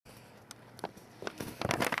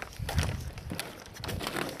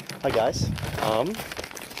Hi guys.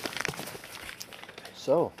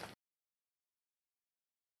 So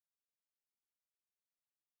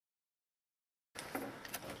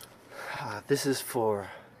this is for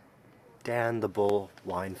Dan the Bull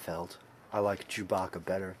Weinfeld. I like Jewbacca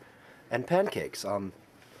better. And Pancakes. I'm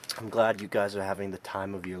glad you guys are having the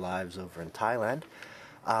time of your lives over in Thailand.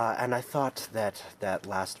 And I thought that that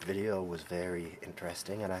last video was very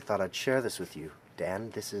interesting, and I thought I'd share this with you.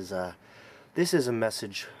 Dan, this is a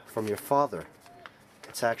message from your father.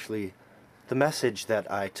 It's actually the message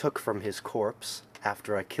that I took from his corpse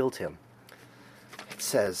after I killed him. It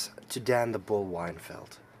says, to Dan the Bull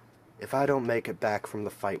Weinfeld, if I don't make it back from the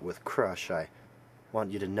fight with Crush, I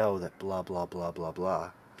want you to know that blah blah blah blah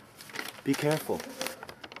blah. Be careful.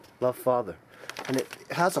 Love, Father. And it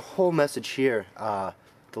has a whole message here, the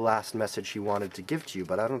last message he wanted to give to you,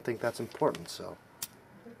 but I don't think that's important, so.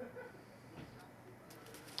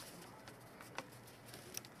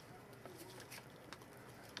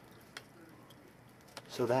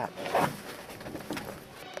 So that.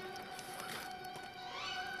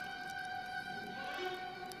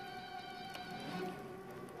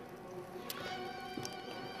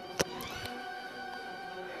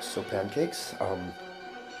 So Pancakes,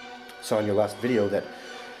 saw in your last video that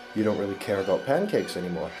you don't really care about pancakes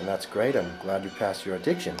anymore, and that's great. I'm glad you passed your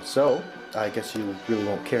addiction. So, I guess you really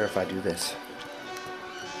won't care if I do this.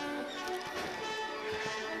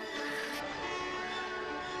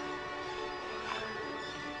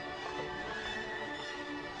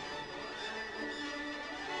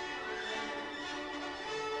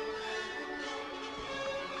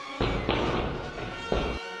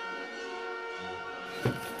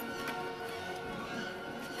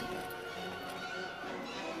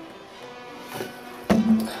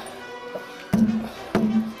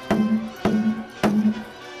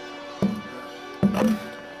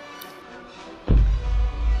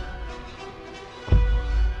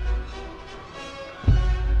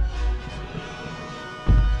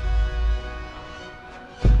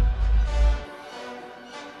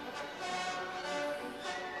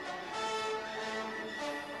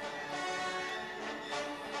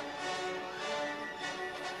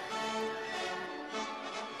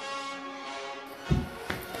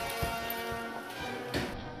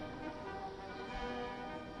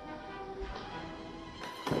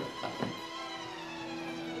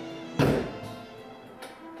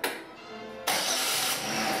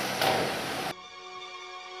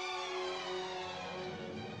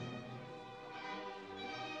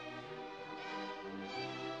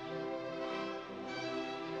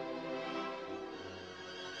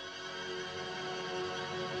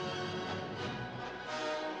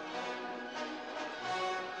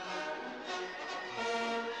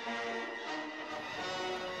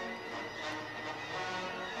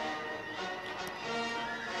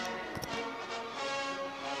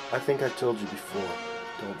 I think I told you before,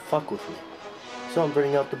 don't fuck with me. So I'm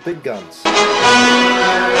bringing out the big guns.